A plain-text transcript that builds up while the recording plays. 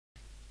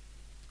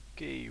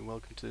Okay,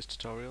 welcome to this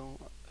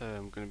tutorial.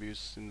 I'm going to be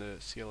using the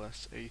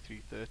CLS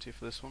A330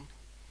 for this one.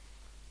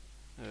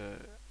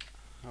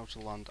 How to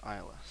land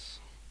ILS.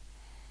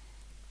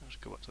 I'll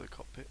just go back to the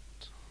cockpit.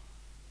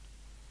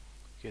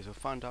 Okay, so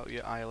find out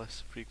your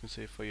ILS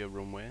frequency for your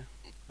runway,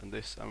 and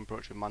this I'm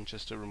approaching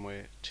Manchester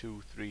runway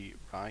 23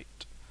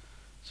 right,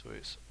 so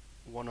it's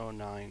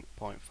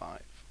 109.5.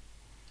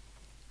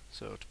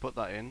 So to put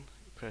that in,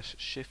 press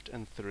Shift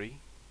and 3.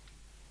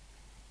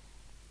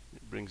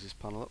 It brings this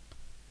panel up.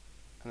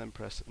 And then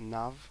press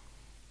Nav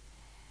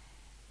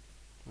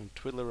and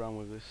twiddle around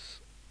with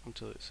this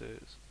until it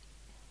says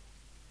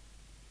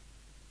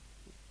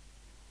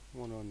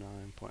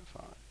 109.5.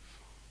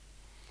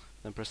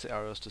 Then press the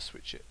arrows to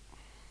switch it.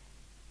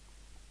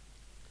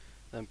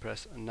 Then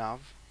press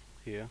Nav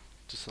here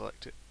to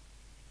select it.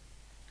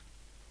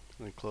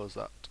 And then close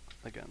that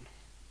again.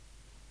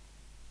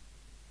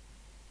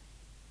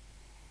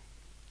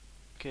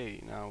 Okay,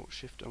 now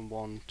Shift and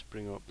 1 to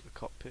bring up the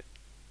cockpit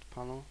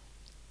panel.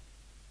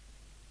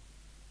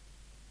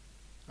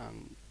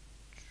 And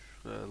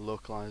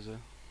localizer,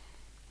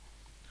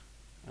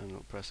 and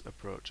we'll press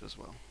approach as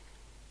well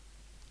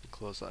and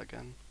close that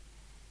again.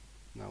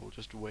 Now we'll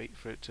just wait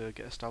for it to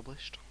get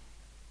established.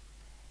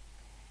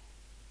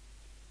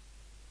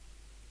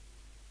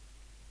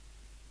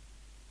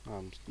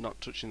 I'm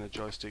not touching the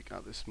joystick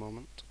at this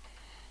moment.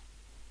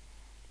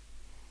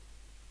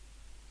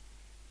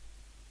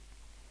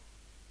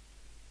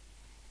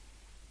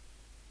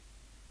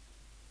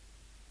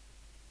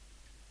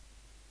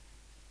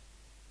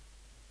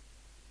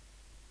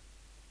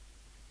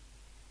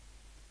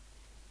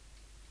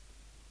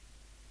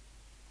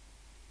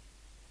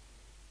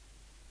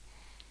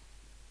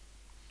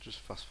 Just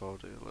fast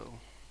forward it a little.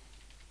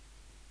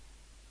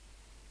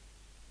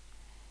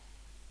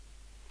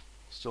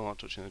 Still not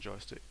touching the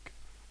joystick.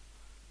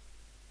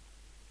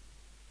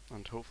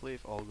 And hopefully,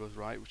 if all goes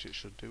right, which it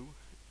should do,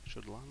 it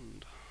should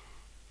land.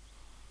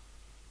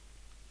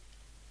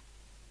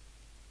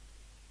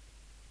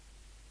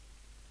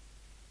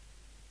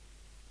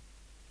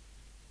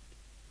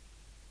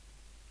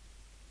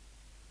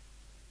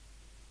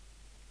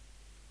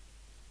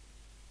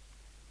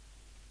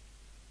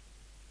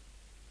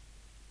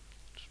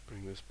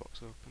 Bring this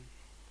box open.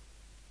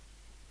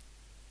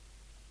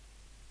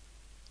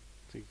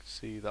 So you can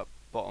see that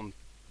bottom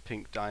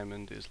pink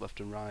diamond is left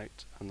and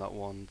right, and that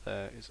one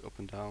there is up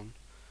and down.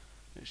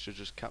 It should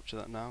just capture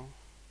that now,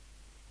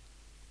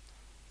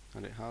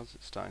 and it has.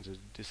 It's starting to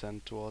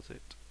descend towards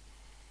it.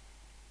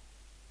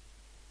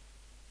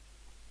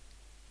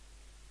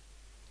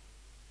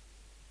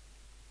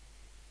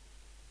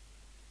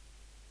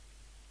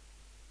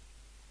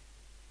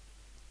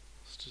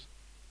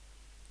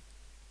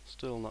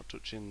 Still not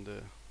touching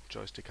the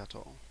joystick at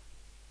all.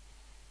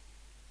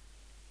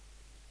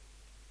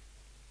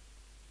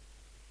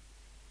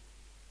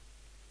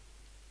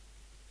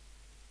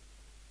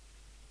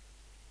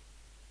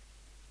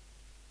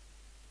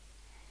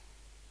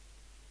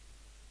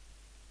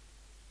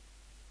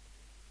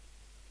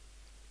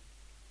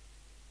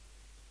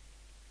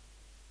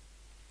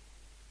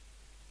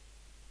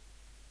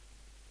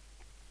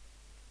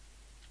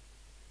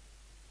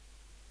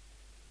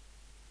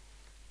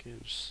 Okay,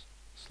 just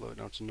slow it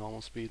down to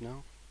normal speed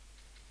now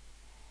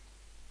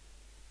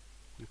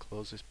and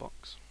close this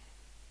box.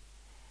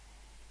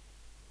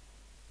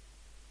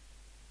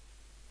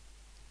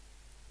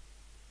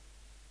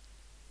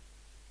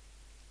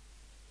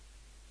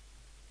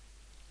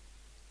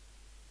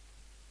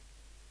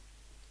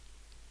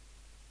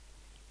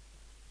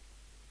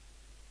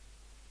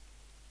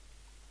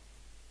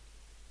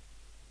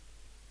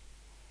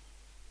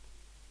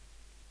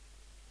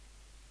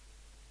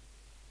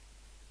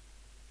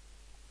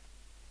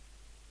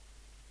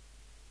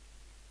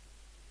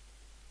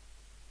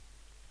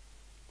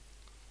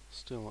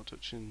 Still not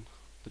touching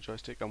the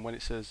joystick, and when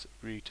it says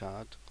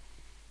retard,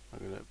 I'm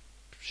going to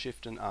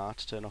Shift and R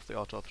to turn off the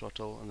auto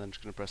throttle, and then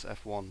just going to press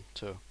F1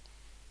 to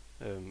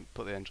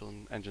put the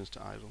engines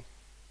to idle.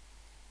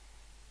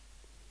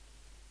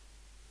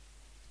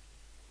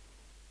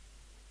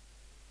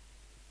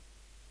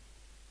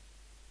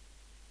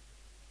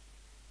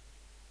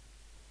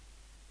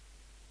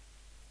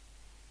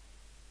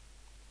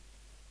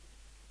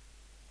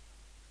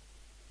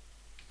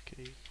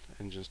 Okay,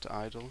 engines to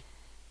idle.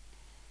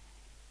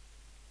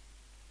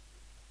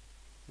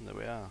 And there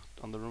we are,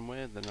 on the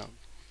runway. Then I'll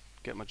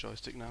get my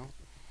joystick now,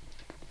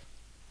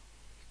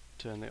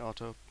 turn the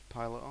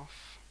autopilot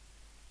off,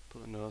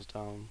 put the nose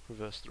down,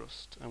 reverse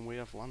thrust, and we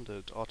have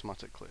landed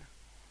automatically.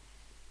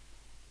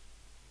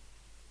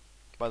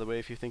 By the way,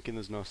 if you're thinking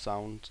there's no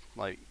sound,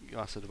 like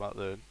I said about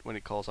when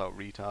it calls out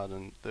retard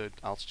and the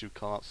altitude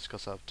callouts, it's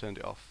because I've turned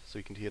it off so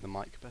you can hear the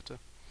mic better.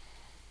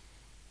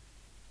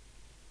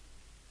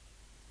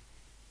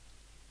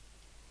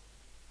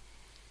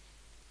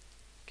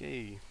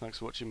 Okay, thanks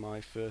for watching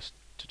my first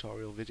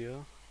tutorial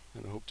video,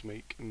 and I hope to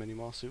make many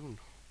more soon.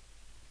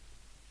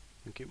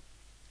 Thank you.